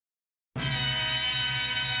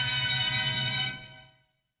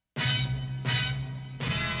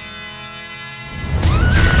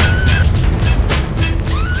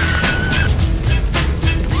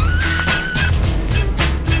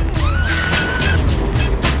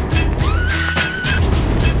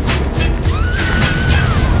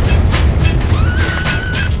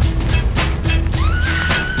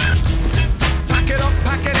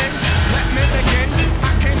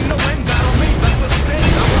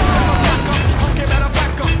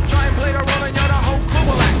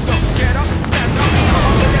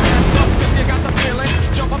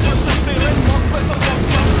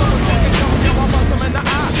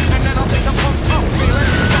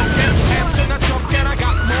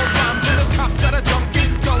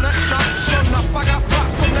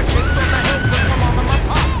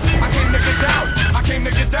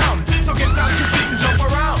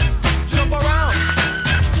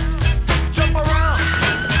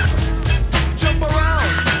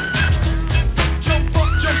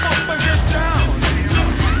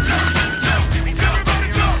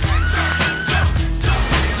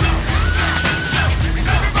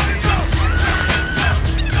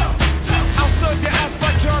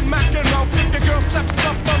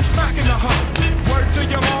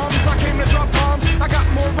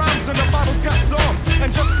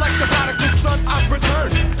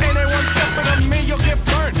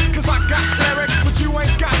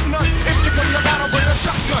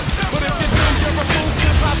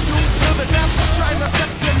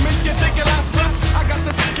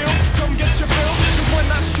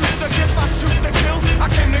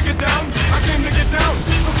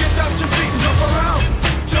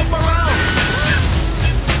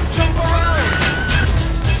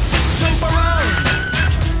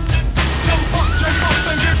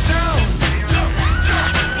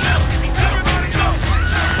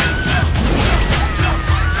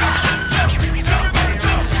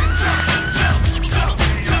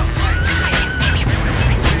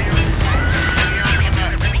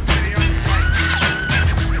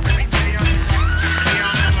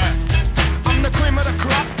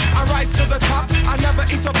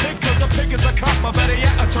eat a pig, cause a pig is a cop, or better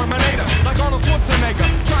yet, a Terminator. Like Arnold Schwarzenegger,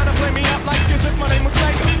 trying to play me out like as if my name was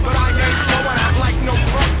Sega. But I ain't going out like no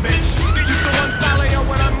front bitch. Get used to one style of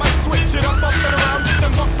when I might switch it up and around,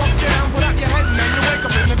 then buck you down, put out your head and then you wake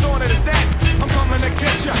up in the dawn of the dead. I'm coming to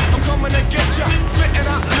get ya, I'm coming to get ya. Spitting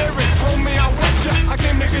out lyrics, homie, I'll wet ya. I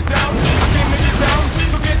came to get down, I came to get down.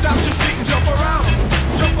 So get out your seat and jump around,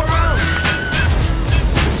 jump around,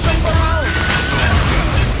 jump around,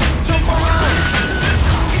 jump around,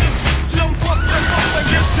 jump up and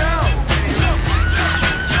get down. Jump, jump,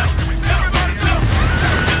 jump, everybody jump, jump,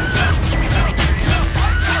 jump, jump, jump, jump, everybody jump, jump,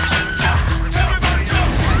 jump, jump, jump,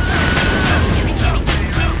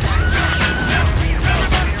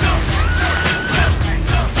 everybody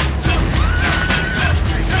jump, jump, jump, jump,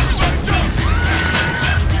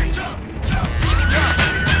 everybody jump, jump, jump.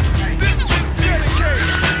 This is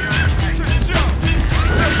dedicated to jump,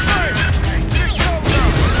 the fight, get going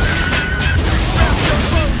up, stop your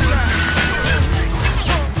clothes down.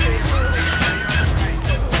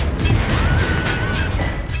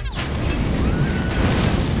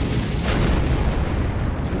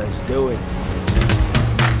 Let's do it.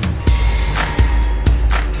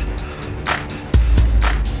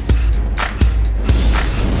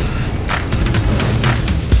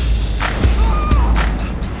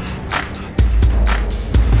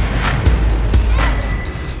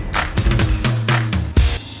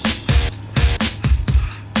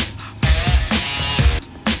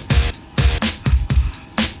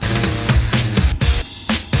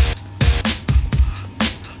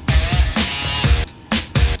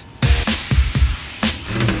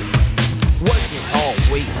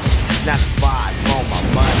 Not 5 for my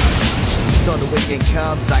money. So the weekend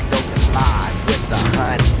comes, I go to live with the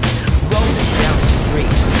honey. Rolling down the street,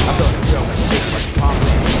 I saw the girl when she was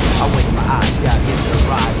pumping. I winked my eyes, got hit the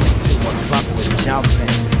ride into a club with jumping.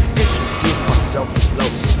 Introduced myself with low,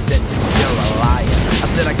 she said, you're a liar. I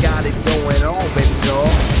said, I got it going on, baby girl,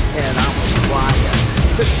 and I'm a flyer.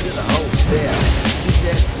 Took her to the hotel. She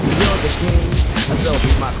said, you're the king. I said, be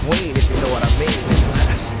my queen, if you know what I mean.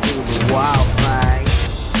 Let's do the wild thing.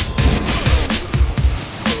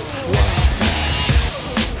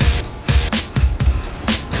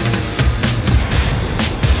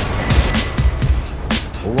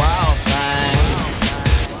 Wild thing.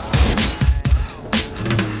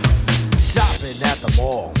 Shopping at the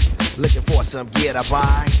mall, looking for some gear to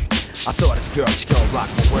buy. I saw this girl, she gon' rock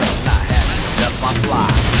the world, not happy, just my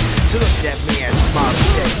fly. She looked at me and smiled and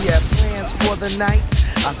said, you have plans for the night?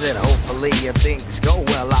 I said, hopefully if things go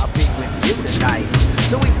well, I'll be with you tonight.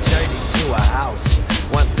 So we journeyed to a house,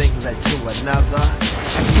 one thing led to another.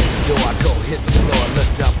 And hit the door, I go hit the floor,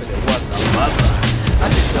 looked up and it was a mother. I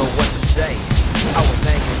didn't know what to say, I was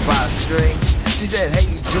hanging by a string. She said, hey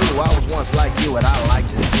you too, I was once like you and I like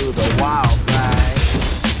to do the wild thing.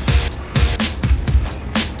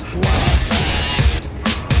 Wild thing.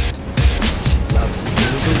 She loves to do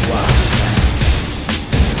the wild thing.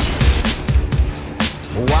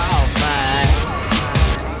 Wild thing.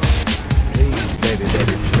 Please, baby,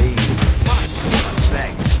 baby, please.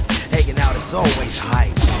 Hanging out is always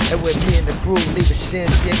hype. And with me and the crew leave a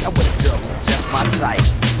shindig, I'm with a girl who's just my type.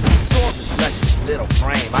 Saw this luscious little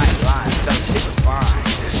frame, I ain't lying, felt she was fine.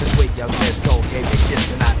 This sweet young Miss Gold gave me a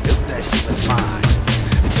kiss and I knew that she was mine.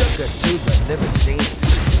 Took her to the limousine,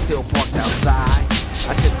 she still parked outside.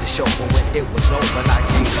 I took the chauffeur when it was over and I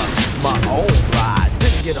gave her my own ride.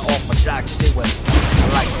 Didn't get her off my jock, she was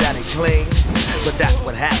like static cling. But that's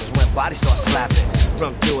what happens when bodies start slapping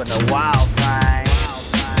from doing the wild thing.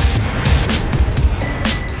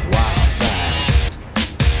 Wild thing.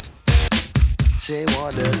 She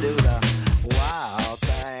wanted to do the